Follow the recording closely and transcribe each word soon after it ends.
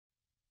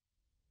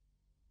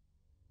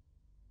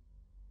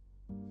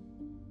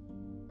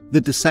The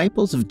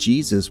disciples of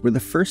Jesus were the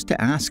first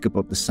to ask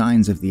about the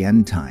signs of the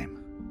end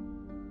time.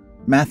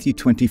 Matthew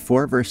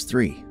 24, verse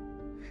 3.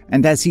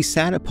 And as he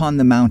sat upon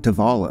the Mount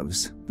of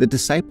Olives, the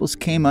disciples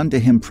came unto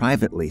him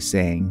privately,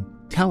 saying,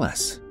 Tell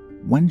us,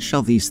 when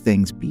shall these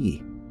things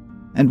be?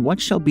 And what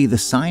shall be the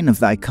sign of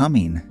thy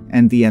coming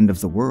and the end of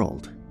the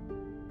world?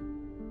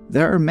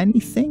 There are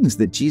many things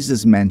that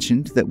Jesus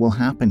mentioned that will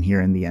happen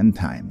here in the end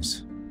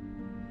times.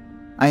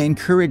 I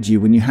encourage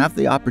you, when you have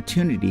the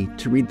opportunity,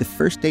 to read the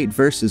first 8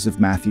 verses of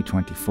Matthew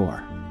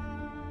 24.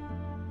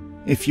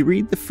 If you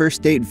read the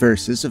first 8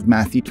 verses of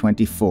Matthew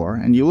 24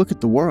 and you look at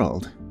the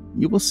world,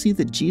 you will see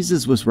that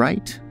Jesus was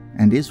right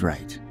and is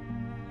right.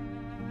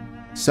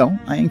 So,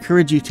 I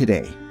encourage you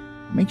today,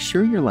 make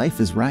sure your life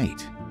is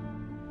right.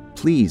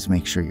 Please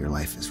make sure your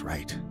life is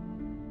right.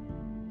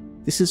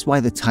 This is why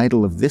the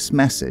title of this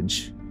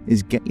message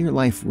is Get Your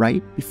Life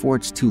Right Before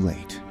It's Too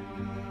Late.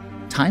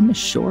 Time is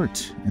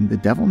short, and the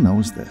devil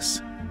knows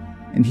this,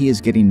 and he is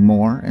getting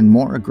more and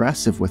more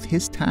aggressive with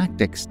his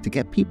tactics to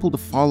get people to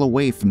fall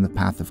away from the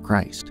path of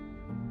Christ.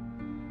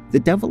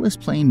 The devil is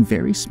playing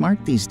very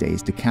smart these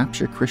days to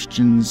capture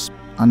Christians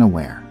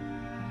unaware.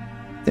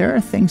 There are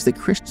things that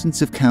Christians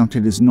have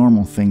counted as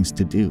normal things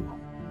to do,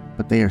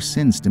 but they are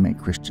sins to make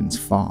Christians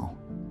fall.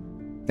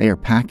 They are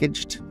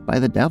packaged by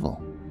the devil.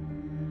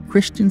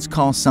 Christians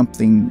call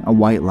something a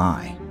white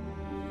lie.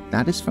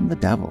 That is from the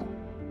devil.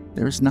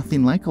 There is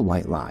nothing like a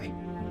white lie.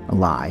 A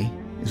lie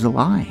is a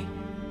lie.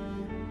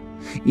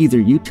 Either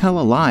you tell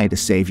a lie to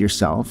save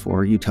yourself,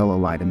 or you tell a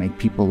lie to make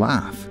people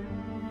laugh.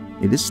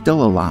 It is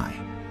still a lie.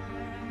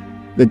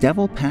 The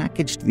devil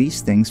packaged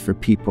these things for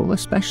people,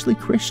 especially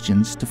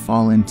Christians, to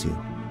fall into.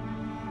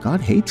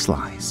 God hates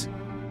lies.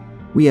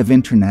 We have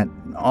internet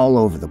all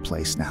over the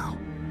place now.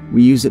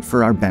 We use it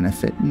for our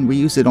benefit, and we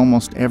use it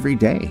almost every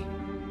day.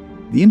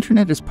 The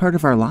internet is part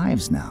of our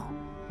lives now,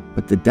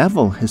 but the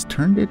devil has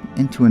turned it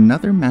into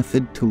another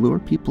method to lure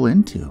people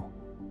into.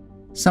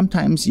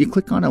 Sometimes you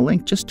click on a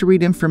link just to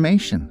read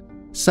information.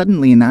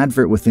 Suddenly an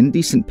advert with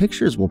indecent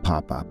pictures will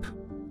pop up.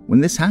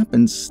 When this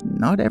happens,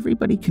 not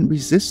everybody can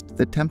resist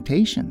the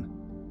temptation.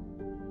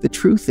 The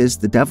truth is,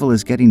 the devil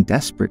is getting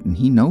desperate and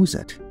he knows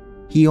it.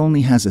 He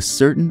only has a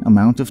certain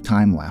amount of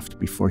time left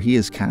before he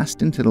is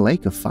cast into the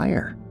lake of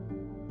fire.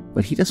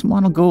 But he doesn't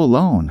want to go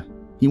alone.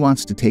 He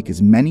wants to take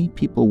as many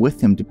people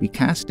with him to be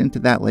cast into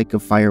that lake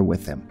of fire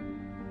with him.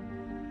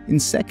 In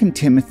 2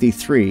 Timothy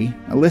 3,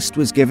 a list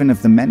was given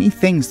of the many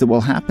things that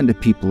will happen to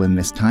people in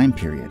this time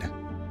period.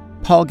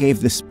 Paul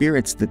gave the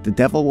spirits that the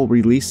devil will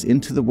release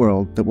into the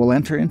world that will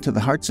enter into the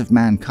hearts of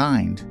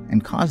mankind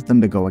and cause them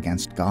to go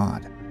against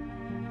God.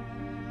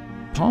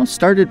 Paul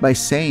started by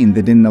saying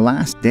that in the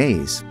last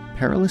days,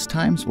 perilous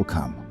times will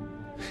come.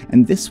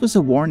 And this was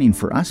a warning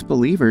for us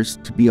believers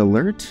to be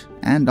alert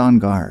and on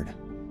guard.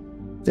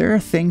 There are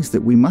things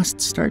that we must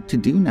start to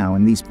do now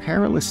in these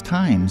perilous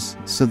times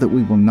so that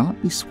we will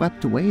not be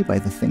swept away by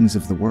the things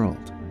of the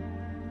world.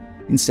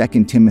 In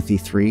 2 Timothy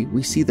 3,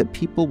 we see that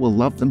people will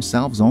love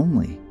themselves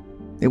only.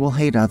 They will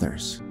hate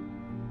others.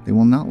 They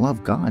will not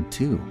love God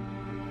too.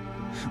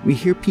 We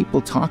hear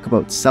people talk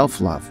about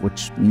self-love,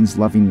 which means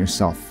loving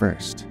yourself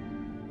first.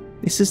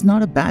 This is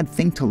not a bad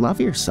thing to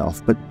love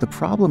yourself, but the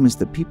problem is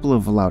that people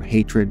have allowed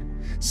hatred,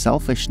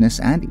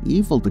 selfishness, and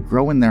evil to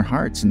grow in their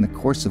hearts in the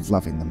course of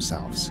loving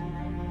themselves.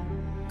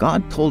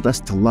 God told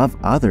us to love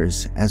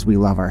others as we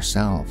love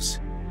ourselves.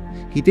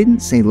 He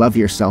didn't say love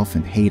yourself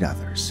and hate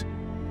others.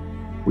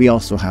 We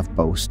also have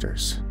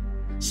boasters.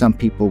 Some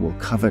people will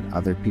covet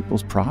other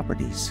people's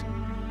properties.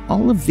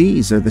 All of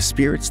these are the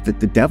spirits that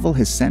the devil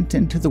has sent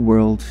into the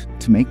world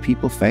to make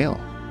people fail,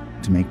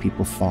 to make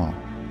people fall.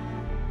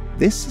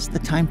 This is the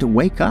time to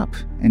wake up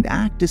and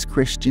act as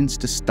Christians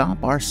to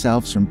stop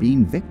ourselves from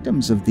being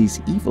victims of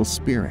these evil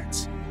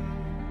spirits.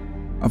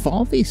 Of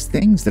all these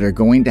things that are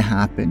going to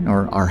happen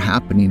or are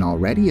happening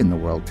already in the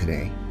world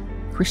today,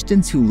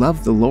 Christians who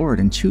love the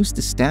Lord and choose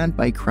to stand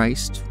by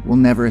Christ will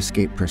never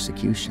escape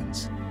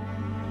persecutions.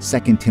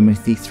 2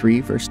 Timothy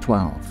 3, verse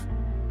 12.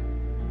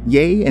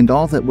 Yea, and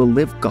all that will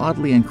live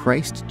godly in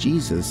Christ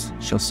Jesus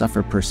shall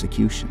suffer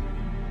persecution.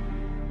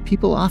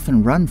 People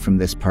often run from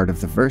this part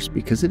of the verse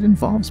because it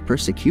involves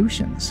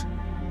persecutions.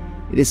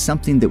 It is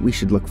something that we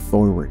should look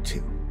forward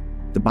to.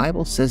 The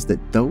Bible says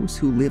that those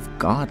who live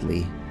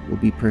godly will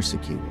be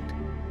persecuted.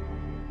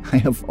 I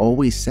have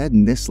always said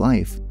in this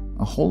life,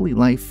 a holy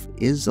life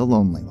is a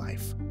lonely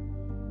life.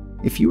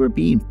 If you are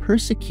being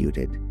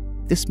persecuted,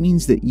 this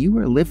means that you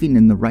are living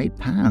in the right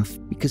path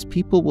because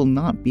people will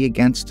not be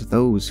against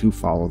those who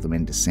follow them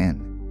into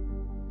sin.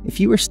 If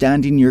you are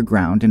standing your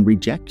ground and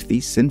reject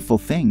these sinful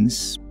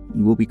things,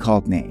 you will be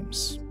called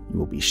names, you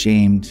will be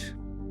shamed,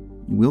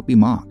 you will be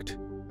mocked.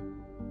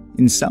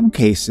 In some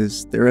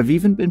cases, there have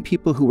even been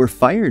people who were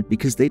fired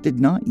because they did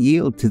not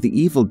yield to the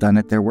evil done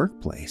at their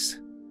workplace.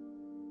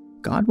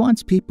 God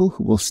wants people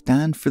who will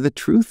stand for the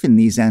truth in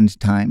these end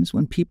times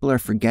when people are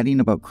forgetting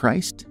about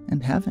Christ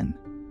and heaven.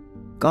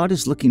 God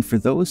is looking for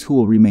those who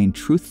will remain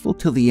truthful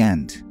till the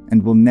end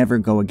and will never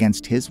go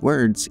against His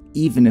words,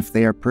 even if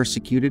they are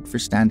persecuted for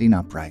standing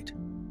upright.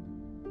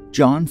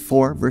 John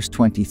 4 verse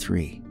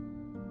 23.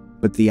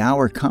 But the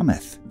hour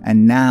cometh,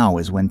 and now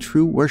is when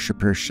true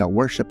worshippers shall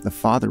worship the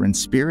Father in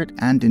spirit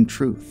and in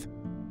truth.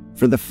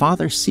 For the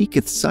Father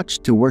seeketh such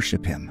to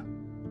worship him.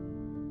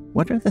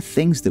 What are the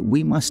things that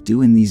we must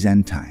do in these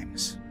end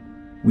times?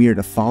 We are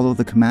to follow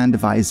the command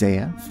of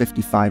Isaiah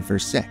 55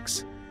 verse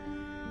 6.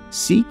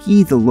 Seek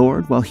ye the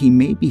Lord while he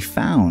may be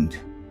found.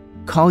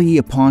 Call ye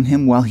upon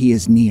him while he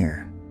is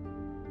near.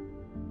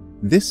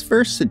 This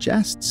verse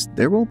suggests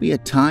there will be a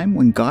time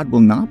when God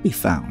will not be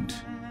found,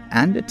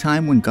 and a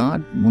time when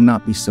God will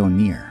not be so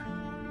near.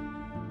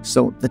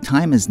 So the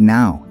time is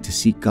now to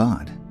seek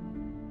God.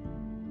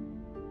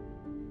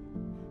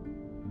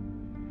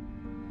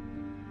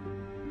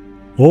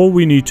 All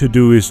we need to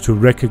do is to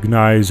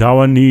recognize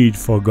our need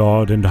for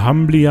God and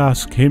humbly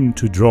ask Him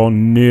to draw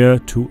near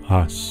to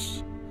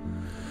us.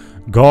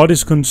 God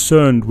is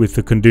concerned with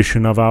the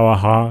condition of our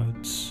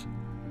hearts.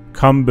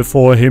 Come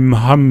before Him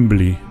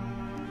humbly.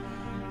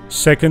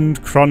 2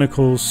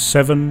 Chronicles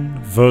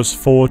 7 verse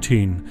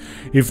 14.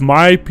 If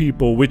my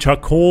people which are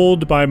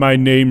called by my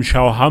name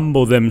shall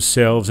humble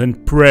themselves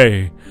and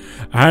pray,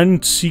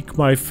 and seek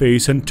my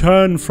face, and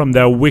turn from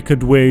their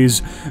wicked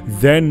ways,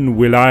 then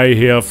will I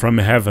hear from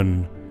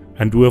heaven,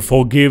 and will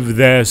forgive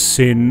their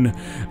sin,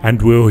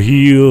 and will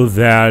heal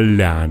their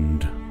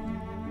land.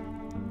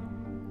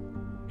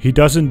 He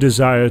doesn't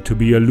desire to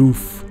be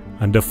aloof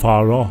and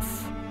afar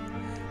off.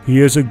 He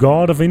is a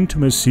God of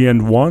intimacy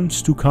and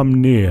wants to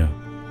come near.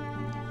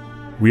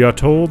 We are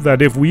told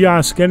that if we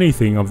ask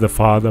anything of the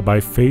Father by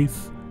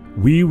faith,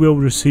 we will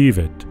receive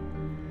it.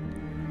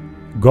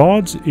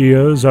 God's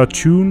ears are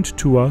tuned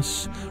to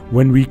us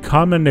when we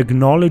come and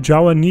acknowledge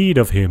our need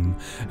of Him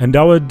and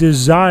our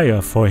desire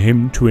for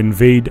Him to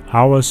invade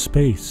our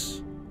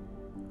space.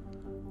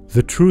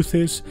 The truth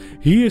is,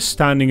 He is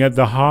standing at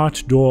the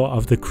heart door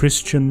of the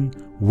Christian,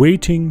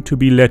 waiting to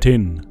be let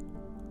in.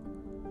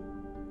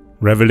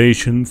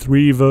 Revelation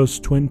 3 verse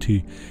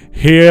 20.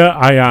 Here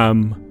I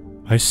am.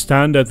 I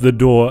stand at the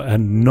door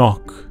and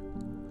knock.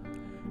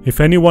 If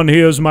anyone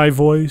hears my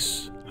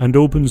voice and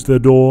opens the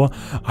door,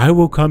 I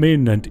will come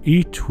in and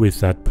eat with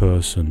that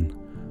person,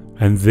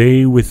 and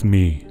they with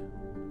me.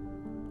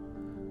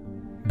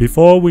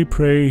 Before we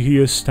pray, He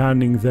is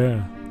standing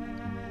there.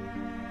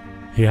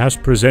 He has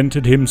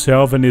presented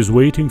Himself and is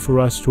waiting for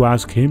us to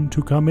ask Him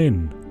to come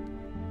in.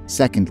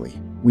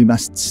 Secondly, we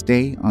must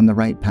stay on the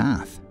right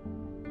path.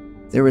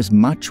 There is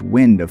much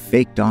wind of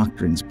fake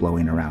doctrines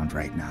blowing around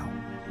right now.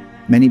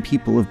 Many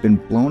people have been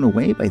blown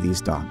away by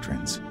these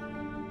doctrines.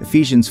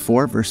 Ephesians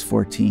 4 verse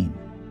 14.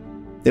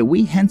 That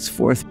we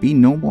henceforth be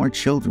no more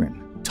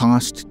children,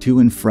 tossed to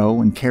and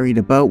fro and carried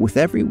about with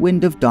every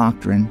wind of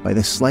doctrine by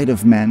the sleight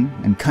of men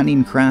and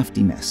cunning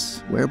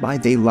craftiness, whereby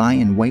they lie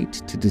in wait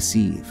to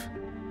deceive.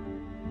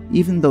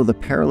 Even though the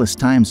perilous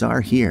times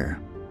are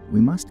here, we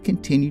must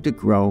continue to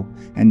grow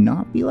and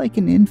not be like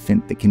an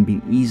infant that can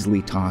be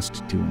easily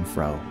tossed to and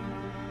fro.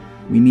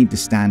 We need to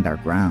stand our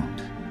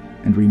ground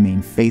and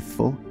remain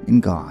faithful in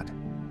God.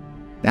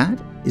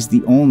 That is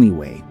the only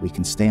way we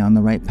can stay on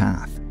the right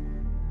path.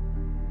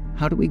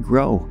 How do we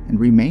grow and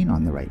remain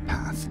on the right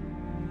path?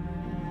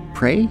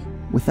 Pray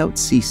without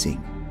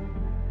ceasing.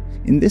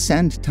 In this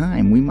end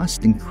time, we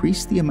must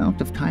increase the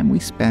amount of time we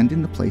spend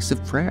in the place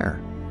of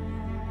prayer.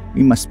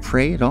 We must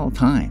pray at all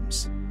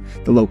times.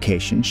 The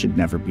location should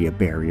never be a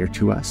barrier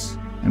to us,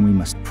 and we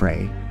must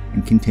pray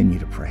and continue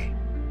to pray.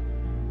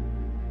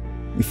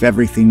 If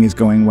everything is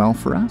going well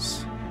for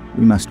us,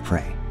 we must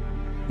pray.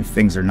 If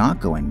things are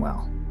not going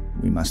well,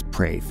 we must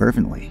pray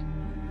fervently.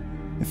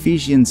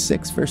 Ephesians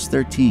 6 verse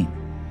 13.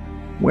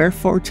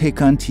 Wherefore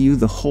take unto you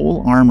the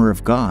whole armor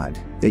of God,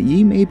 that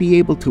ye may be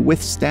able to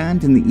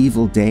withstand in the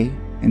evil day,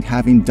 and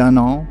having done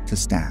all, to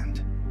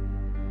stand.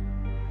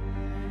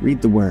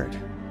 Read the word.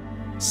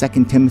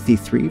 2 Timothy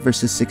 3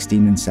 verses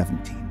 16 and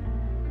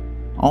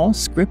 17. All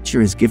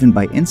scripture is given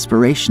by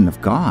inspiration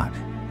of God,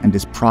 and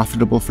is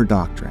profitable for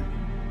doctrine,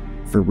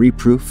 for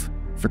reproof,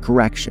 for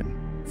correction,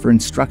 for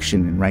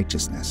instruction in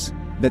righteousness,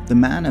 that the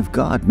man of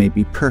God may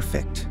be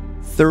perfect,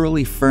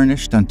 thoroughly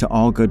furnished unto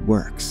all good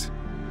works.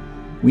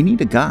 We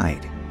need a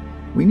guide.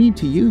 We need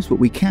to use what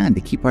we can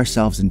to keep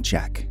ourselves in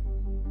check.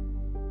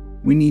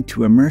 We need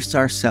to immerse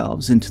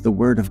ourselves into the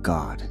Word of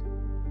God.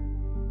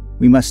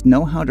 We must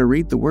know how to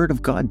read the Word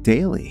of God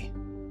daily.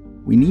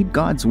 We need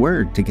God's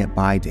Word to get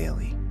by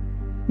daily.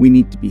 We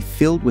need to be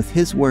filled with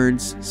His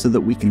words so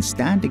that we can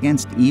stand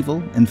against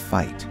evil and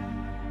fight.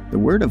 The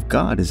Word of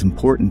God is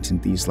important in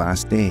these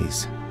last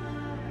days.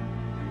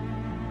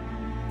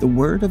 The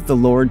word of the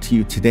Lord to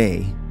you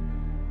today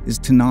is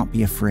to not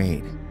be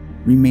afraid.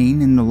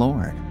 Remain in the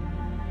Lord.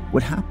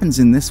 What happens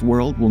in this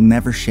world will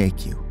never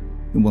shake you.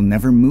 It will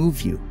never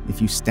move you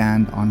if you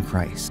stand on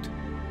Christ.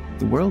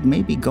 The world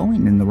may be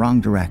going in the wrong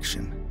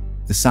direction.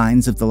 The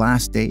signs of the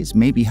last days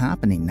may be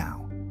happening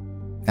now.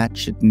 That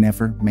should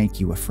never make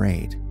you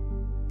afraid.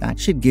 That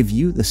should give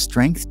you the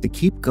strength to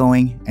keep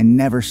going and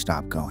never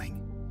stop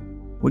going.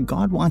 What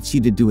God wants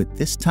you to do at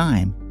this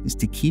time is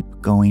to keep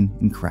going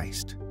in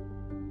Christ.